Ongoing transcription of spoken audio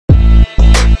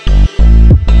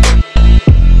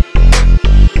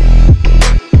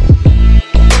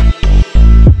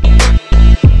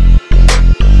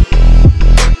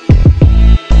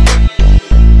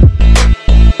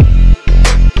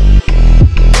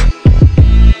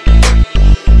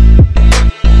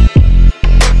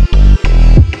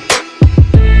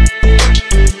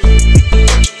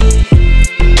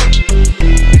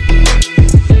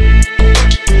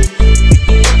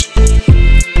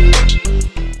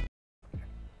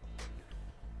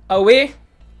Away.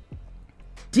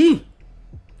 Die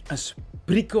is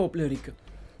brieke op lyrieke.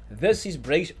 This is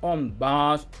Brace on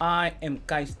Bars. I am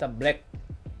Keister Black.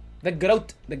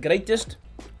 The greatest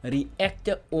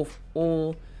reactor of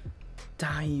all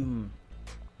time.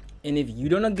 And if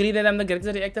you don't agree that I'm the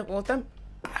greatest reactor of all time,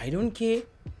 I don't care.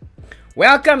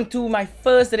 Welcome to my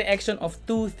first reaction of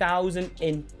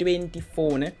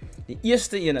 2024. Ne? The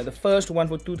eerste ene, the first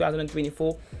one for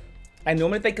 2024. I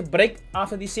normally take a break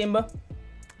after December.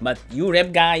 But you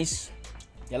rap guys,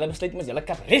 julle besluit mos, julle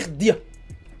kap reg die.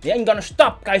 They ain't gonna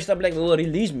stop. Keister Black will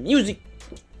release music.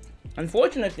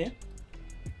 Unfortunately,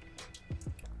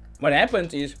 what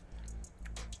happens is,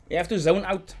 you have to zone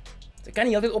out. Ze kan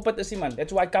nie altyd op het is, man.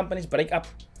 That's why companies break up.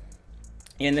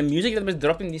 And the music that was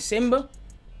dropped in December,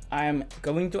 I am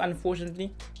going to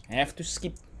unfortunately have to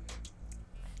skip.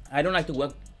 I don't like to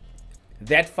work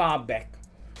that far back.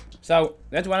 So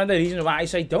that's one of the reasons why I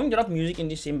say don't drop music in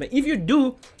December. If you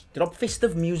do, drop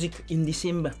festive music in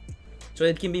December, so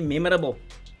it can be memorable.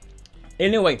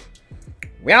 Anyway,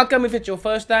 welcome if it's your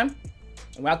first time.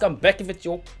 Welcome back if it's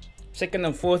your second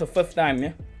and fourth or fifth time.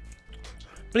 Yeah?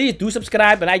 Please do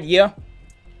subscribe right here.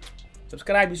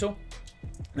 Subscribe so.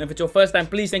 And if it's your first time,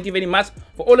 please, thank you very much.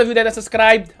 For all of you that are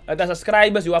subscribed,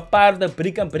 subscribers, you are part of the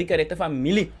Brick and Brickerette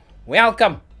family.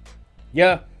 Welcome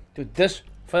here to this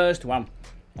first one.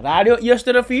 Radio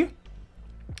Eerste Rivier.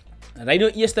 Radio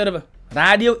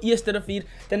Eerste Rivier.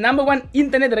 The number one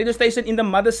internet radio station in the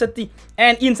mother city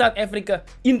and in South Africa.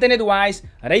 Internet-wise,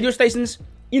 radio stations,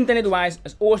 internet-wise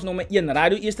is ons nummer 1.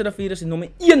 Radio Eerste Rivier is die nummer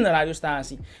 1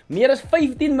 radiostasie. Meer as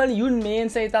 15 miljoen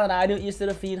mense het al Radio Eerste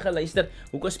Rivier geluister.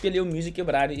 Hoekom speel jou musiek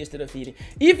op Radio Eerste Rivier?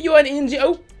 If you are an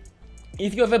NGO,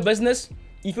 if you have a business,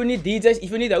 if you need DJs,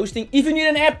 if you need hosting, if you need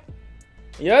an app,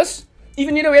 yes. If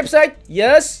you need a website,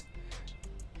 yes.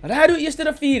 Radio Eerste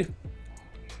Rivier.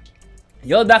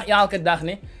 Heel dag, elke dag,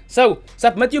 ne? So,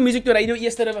 submit your music to Radio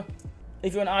Eerste Rivier.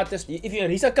 If you're an artist, if you're a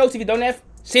research coach, if you don't have,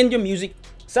 send your music.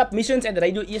 Submissions at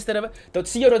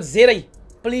radioeasterrivier.co.za.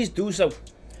 Please do so.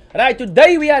 Right,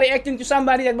 today we are reacting to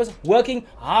somebody that was working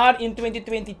hard in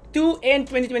 2022 and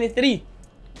 2023.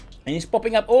 And he's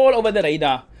popping up all over the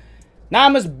radar.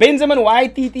 Naam is Benjamen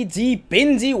YTTG.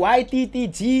 Benji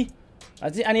YTTG.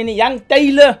 Dat is aan een young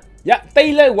Taylor. Ja,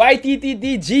 Taylor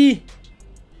YTTG.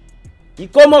 Hier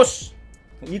kom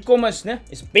ons, ne?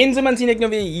 Is Benjamen sien ek nou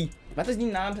weer hier. Wat is die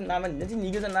naam zijn naam? Dit is die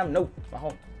nigger zijn naam. No, wacht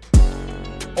op.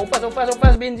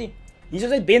 Oppas, Benji.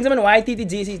 Hier is Benjamen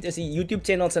YTTG is die YouTube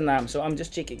channel zijn naam. So I'm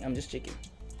just checking.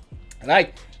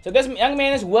 Right. So this young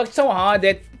man has worked so hard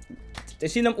that they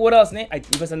seen him orals, ne?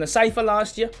 He was on the Cypher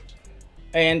last year.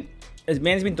 And this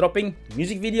man has been dropping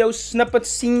music videos, snippets,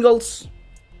 singles.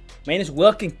 Man is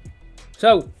working.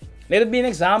 So let it be an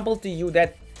example to you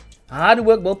that hard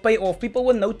work will pay off. People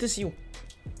will notice you.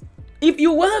 If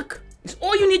you work, it's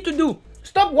all you need to do.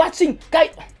 Stop watching.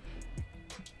 Kijk.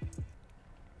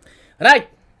 Right.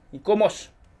 Hier kom ons.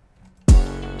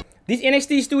 These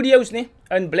NXT studios, ne?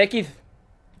 In Blackheath.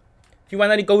 If you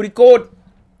wanna go record,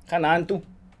 ga aan toe.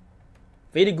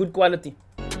 Very good quality.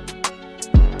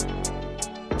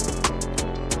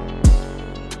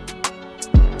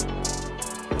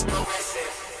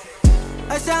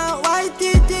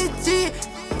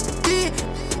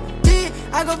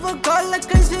 I go for gold like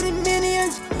the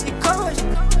minions.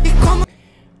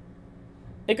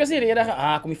 Ek is hier regtig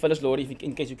kom die vullis lorry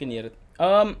in case you can hear it.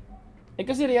 Ek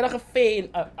is hier regtig 'n fan,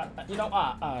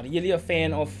 really a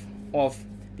fan of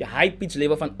the high pitch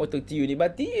level van auto-tune,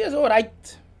 but he is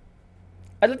alright.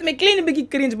 Dit laat my klein bietjie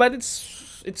cringe, but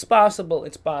it's possible.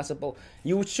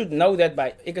 You should know that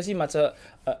by ek is iemand se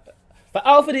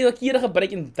veral vir die kere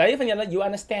gebruik en baie van julle, you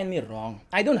understand me wrong.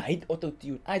 I don't hate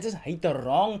auto-tune. I just hate the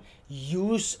wrong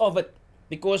use of it.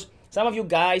 Because some of you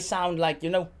guys sound like, you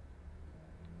know,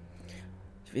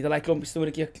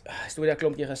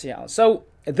 so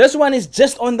this one is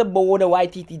just on the border,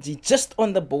 YTTG, just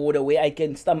on the border where I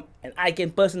can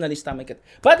personally stomach it.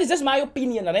 But it's just my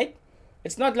opinion, right?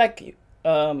 It's not like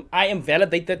I am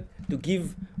validated to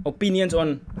give opinions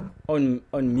on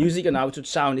music and how it should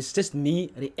sound. It's just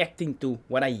me reacting to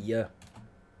what I hear.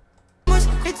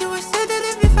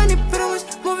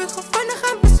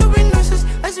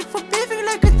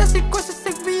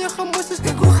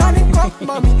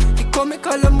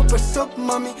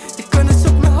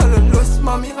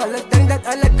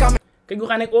 Kijk hoe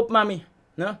gaan ik op, mami.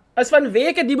 No? Als van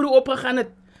weken die broer opgegaan het.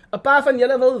 Een paar van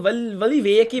jullie wil die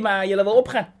weekie, maar jullie wil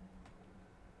opgaan.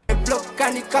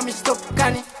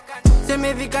 Say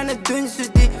me we gonna doen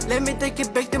soos die. Let me take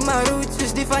it back to my roots.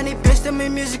 Soos die van die beste, my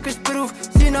music is proof.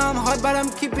 See now I'm hot but I'm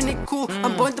keeping it cool.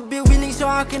 I'm born to be winning so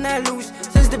how can I lose?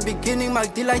 Since the beginning,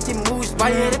 maak die like die moves.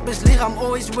 Bij je rappers lieg, I'm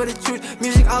always with the truth.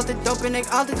 Music altijd dope en ik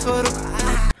altijd geroep.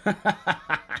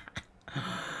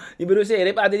 Die broer sê,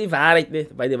 rap altijd die waarheid, nee.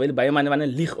 Bij je mannen van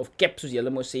een lieg of cap, soos jylle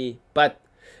moet sê. But,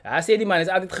 ja, sê die man is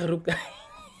altijd geroep.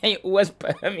 En je oor is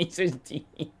pummy, soos die.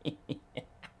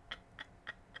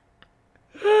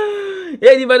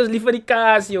 Ja, die man is lief voor die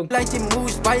kaas, jong. Like die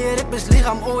moves, bij je rappers lieg,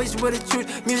 I'm always with the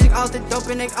truth. Music altijd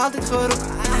dope en ik altijd geroep.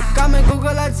 Kan mijn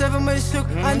Google uit even mee zoek.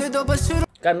 En nu dope zoek.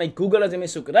 Kan my Google as jy my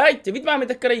soek. Right, jy weet maar met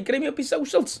te kry, jy kry my op die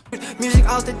socials. Music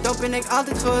altijd dope en ik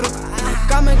altijd geroep.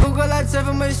 Kan mijn Google uit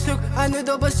even mee zoek. En nu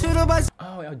dope zoek.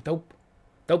 Oh ja, dope.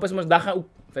 Dope is mos dag gaan ook,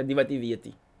 vir die wat jy weet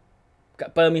nie.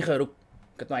 Per my geroep.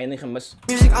 Ek het nou enig gemis.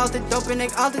 Music altijd dope en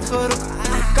ik altijd geroep.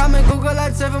 Kan mijn Google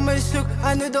uit even mee zoek.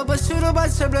 En nu dope zoek, maar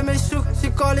ze blijft mee zoek.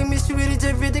 She calling me sweetie,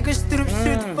 jy weet ik een stroep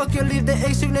zoet. Fuck je liefde,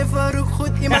 ik zoek net voor ook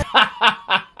goed iemand.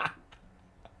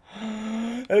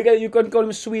 Okay, you can call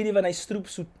him sweetie van hy stroep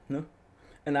soet, no?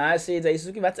 En hy sê, hy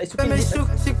soek wat? Hy soek nie.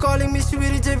 She calling me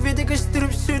sweetie, jy weet ek is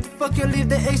stroep soet. Fuck jou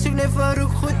liefde, ek soek net vir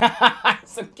ook goed.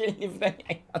 Soek jy liefde,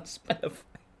 hy aanspil.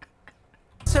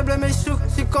 Sy bly my soek,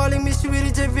 she calling me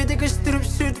sweetie, jy weet ek is stroep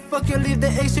soet. Fuck jou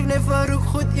liefde, ek soek net vir ook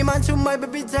goed. Iemand so my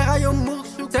baby, sy gaan jou moeg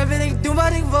soek. Sy weet ek doen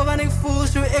wat ek wil, want ek voel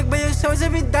so. Ek by jou sou,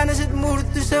 sy weet dan is het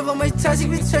moeilijk. Dus sy wil my chance,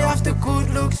 ek weet sy af de good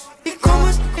looks. Die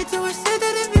komers, het jou gesê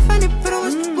dat ek wie van die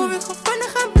promos. Move ek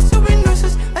gevannig gaan, ben so by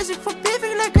noses. As ek verbeef,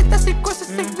 ek like het as ek kost. As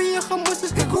ek by jou gemoes,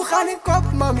 kijk hoe gaan ek op,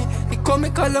 mami. Die kom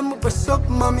ek hulle moet pas op,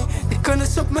 mami. Die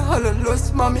kinders op my hulle los,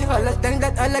 mami. Hulle denk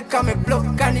dat hulle kan my blok,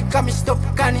 kan nie, kan my stop,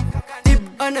 kan nie. Diep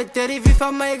in het, die wie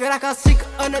van my, ek raak al siek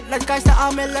in het. Laat kijk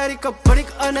aan my lyric, ek breek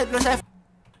in het. Los hy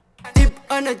diep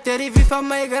in het, die wie van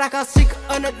my, ek raak al siek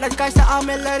in het. Laat kijk aan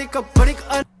my lyric, ek breek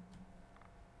in.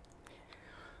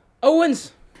 Ouwens,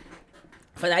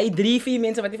 van die 3-4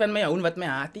 mense wat nie van my hou en wat my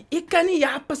haat nie. Ek kan nie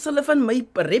japes hulle van my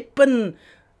rappen.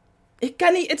 Ek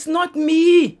kan nie, it's not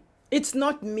me. It's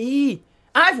not me.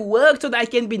 I've worked so that I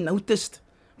can be noticed.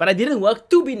 But I didn't work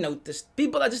to be noticed.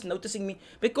 People are just noticing me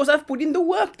because I've put in the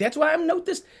work. That's why I'm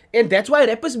noticed. And that's why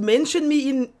rappers mention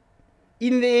me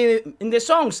in their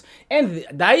songs. En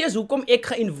dat is hoekom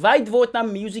ek ge-invite word na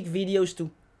music videos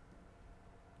toe.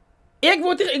 Ek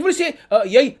wil sê,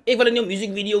 ek wil in jou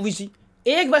music video visie.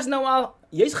 Ek was nou al,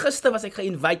 juist gister was ek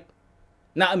ge-invite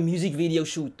na 'n music video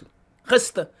shoot toe.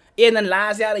 Gister. En in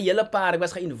laas jaar 'n hele paar, ek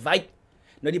was ge-invite.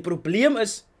 Nou die probleem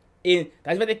is, en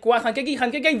dat is wat ek kwaad gaan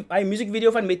kyk my music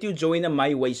video van Matthew Joyner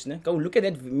My Ways, ne? Go look at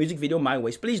that music video My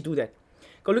Ways. Please do that.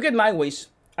 Go look at My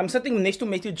Ways. I'm sitting next to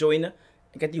Matthew Joyner.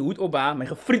 Ek het die hoed op haar, my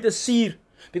gefriete suur.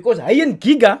 Because hy en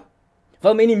Giga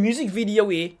wil my in die music video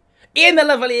hê. En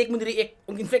hulle wil ek moet react.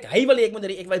 In fact, hy wil ek moet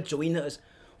react wat Joyner is.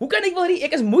 Hoe kan ek wil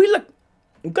react? Is moeilik.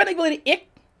 Hoe kan ek wil react?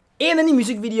 En in die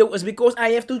music video is because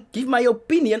I have to give my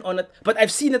opinion on it. But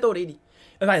I've seen it already.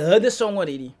 And I heard the song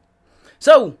already.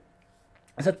 So,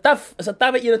 it's a tough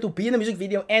either to be in a music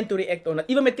video and to react on it.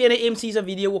 Even met TNMC's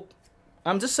video.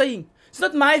 I'm just saying. It's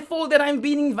not my fault that I'm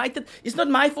being invited. It's not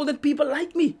my fault that people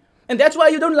like me. And that's why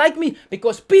you don't like me.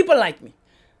 Because people like me.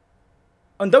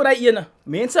 Onthou daai ene.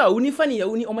 Mense hou nie van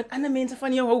jou nie omdat ander mense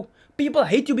van jou hou. People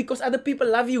hate you because other people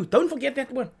love you. Don't forget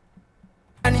that one.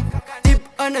 Diep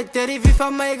in het, wie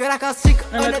van my, ek raak al siek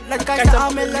in het. Laat kijk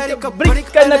aan my lyric, ek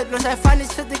breek in het. Los hy van die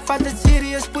shit, ek vat het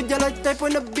serious. Put julle type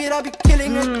on the beat, I be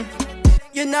killing it.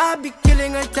 You know I be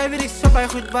killing it. Jy weet ek so baie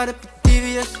goed waar op die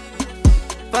TV is.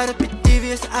 Waar op die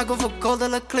TV is, I go for gold,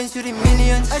 hulle klein so die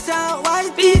minions. I say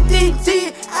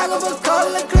YTTG, I go for gold,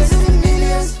 hulle klein so die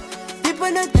minions. Diep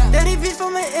in het, wie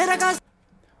van my, ek raak al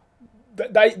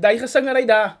Die gesingerij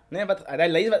daar, nee, wat,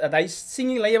 die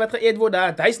singing wat geëerd wordt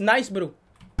daar, die is nice, bro.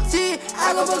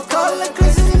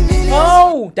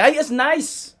 Oh, die is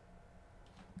nice.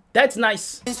 That's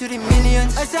nice.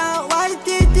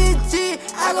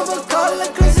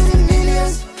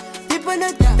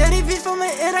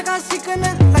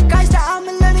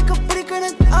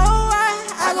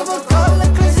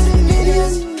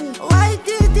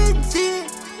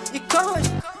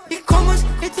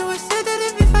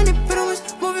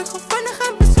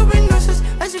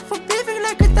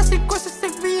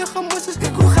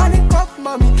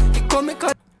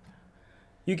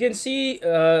 You can see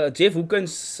Jeff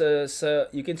Hookens,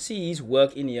 you can see his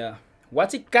work in here.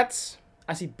 What he cuts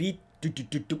as he beat,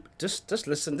 just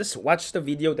listen, just watch the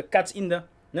video, the cuts in the,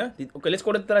 no? Okay, let's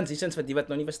call it transitions for die wat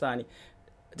nog nie verstaan nie.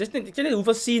 Just ek weet nie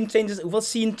hoeveel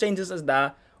scene changes is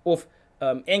daar, of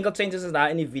angle changes is daar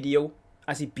in die video,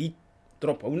 as die beat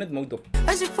drop, hou net mout op.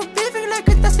 As ek verbeef, ek like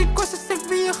het as ek kost, as ek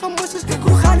wie jy gemoes is, kyk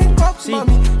hoe gaan ek op,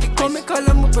 mami. Die kom ek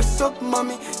hulle moet pas op,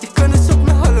 mami. Die kinders op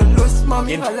my hulle los,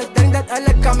 mami. Hulle denk dat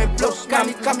hulle kan my blok, kan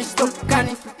nie stop, kan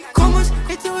nie. Kom ons,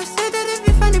 het jou gesê dat ek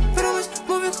wie van van die promes,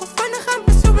 move ik gevangen gaan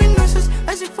met zo in nusses.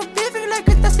 Als ik verbeef, ik lijk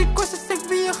het als ik kost, als ik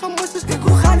wie je gemosses. Kijk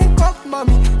hoe ga ik op,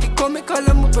 mami, die kom ik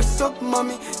alle moet pas op,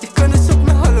 mami. Die kunnen zoek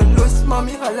me alle los,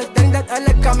 mami. Alle denk dat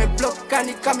alle kan me blok, kan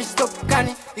niet, kan me stop, kan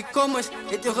niet. Die komers,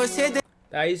 het je gezegd.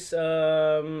 Hij is,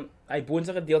 hij woont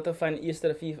een gedeelte van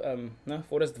eerste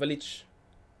Forest Village.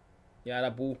 Ja,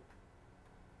 dat boe.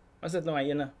 Was het nou een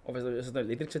ene? Of is het nou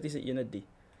Electric City een ene die?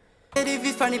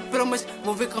 Wie van die promes,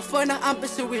 move ik gevangen amper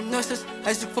zo in nusses.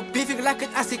 Hij zoekt voor beef, ik lijk het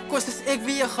als ik kost, ik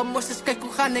wie je gemosses. Kijk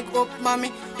hoe ga ik op,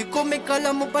 mami. Die kom ik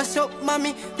alle moet pas op,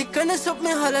 mami. Die kunnen ze op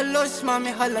me halen los, mami.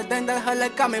 Halen denk dat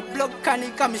halen kan me blok, kan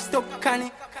niet, kan me stop, kan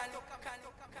niet.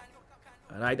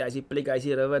 Right, hij is die plek, hij is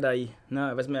die river, hij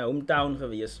was mijn hometown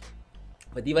geweest.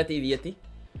 Maar die wat hij weet,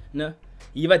 nou,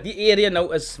 hier wat die area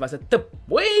nou is, was een tip.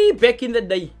 Way back in the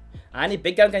day. Aan die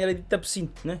background kan je die tip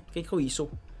zien. Nee, kijk gewoon hier zo.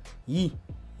 Hier.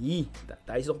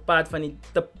 Dat is nog part van die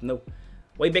tip. Nou,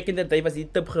 way back in the day was die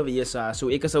tip geweest. So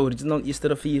ik is original eerste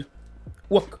rivier.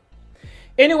 Ook.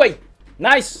 Anyway,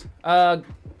 nice.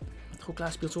 Goed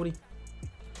klaar speel, sorry.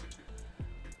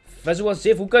 Visual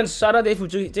Jeff Hoekens, shout out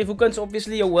Jeff Hoekens.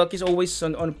 Obviously your work is always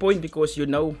on point because you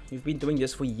know you've been doing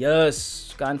this for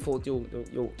years. Can't fault your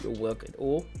work at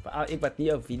all. Ik wat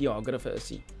niet een videographer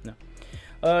is. No.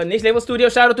 Next Level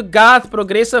Studios, shout out to Garth,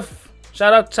 Progressive.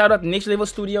 Shout out Next Level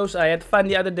Studios. I had fun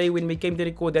the other day when we came to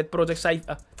record that Project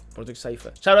Cypher.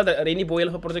 Shout out to Rainy Boyle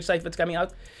for Project Cypher, it's coming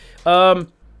out.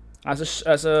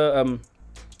 As a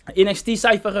NXT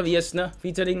Cypher geweest,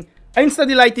 featuring Insta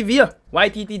die Light TV,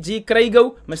 YTTG,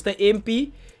 Craigo, Mr.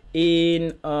 MP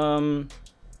in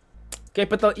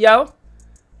Capital L.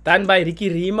 Dan by Ricky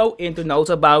Remo and to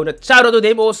Nolsa Bouwnet. Shout out to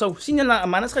them also. Sien je nou,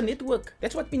 man, is gaan network.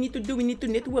 That's what we need to do, we need to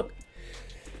network.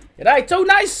 Right, so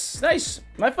nice.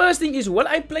 My first thing is, will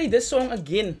I play this song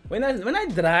again? When I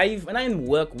drive, when I'm in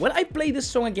work, will I play this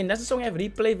song again? Does the song have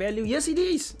replay value? Yes, it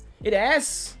is. It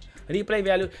has replay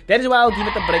value. That is why I'll give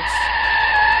it a break.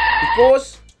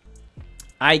 Because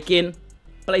I can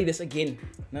play this again.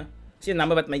 No? See a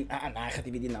number wat my gaat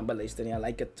die number luisteren. I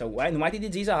like it. So why?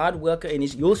 YTTG is a hard worker and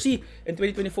you'll see in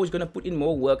 2024 he's gonna put in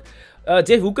more work.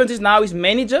 Jeff Hoekens is now his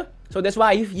manager. So that's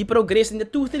why he progressed in the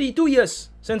 2 years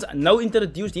since I now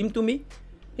introduced him to me.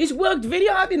 He's worked very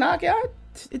hard in Haak.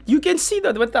 You can see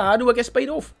that what the hard work has paid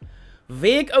off.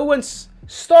 Week Owens,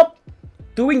 stop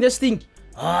doing this thing.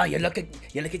 Jy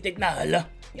kyk na hulle.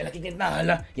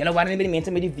 Julle waren nie met die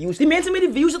mense met die views. Die mense met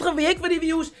die views het gewerk vir die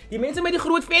views. Die mense met die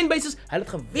groot fanbases, hulle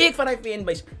het gewerk vir die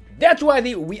fanbase. That's why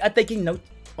we are taking note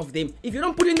of them. If you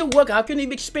don't put in the work, how can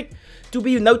you expect to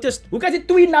be noticed? Hoe kan jy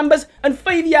 2 numbers in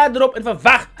 5 jaar drop en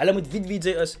verwag hulle moet weet wie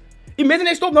jy is? Die mense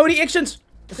net stop nou die actions.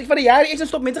 As ek vir die jaar die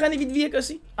actions stop, mense gaan nie weet wie ek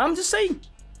is nie. I'm just saying.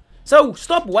 So,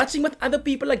 stop watching what other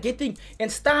people are getting and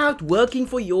start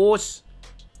working for yours.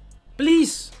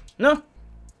 Please. No?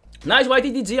 Nice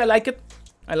YTTG, I like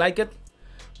it.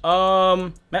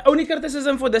 My only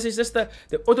criticism for this is just the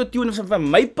auto-tune van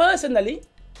my personally.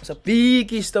 It's a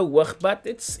bietjie te hoog, but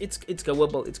it's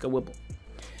goable.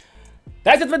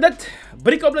 That's it for that.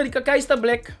 Break up Larika Keister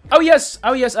Black. Oh yes.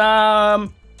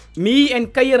 Me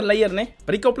and Keier Layer, ne?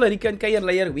 Break up Larika and Keier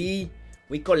Layer. We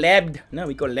collabed. No,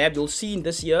 we collabed. You'll see in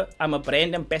this year, I'm a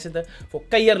brand ambassador for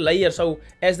Keier Layer. So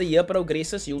as the year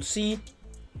progresses, you'll see.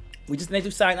 We just need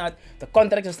to sign out. The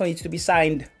contract still needs to be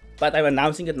signed. But I'm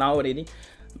announcing it now already.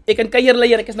 Ik een Keier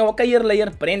Layer. Ik is nou een Keier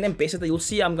Layer brand ambassador. You'll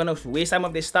see I'm gonna wear some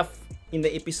of this stuff in the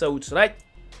episodes, right?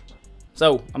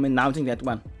 So, I'm announcing that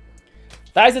one.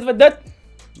 Daar is het voor dit.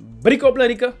 Break op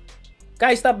Larika.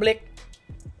 Keister Black.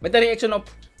 Met de reaction op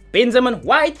Benjamen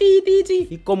YTTG.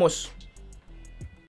 Hier kom ons.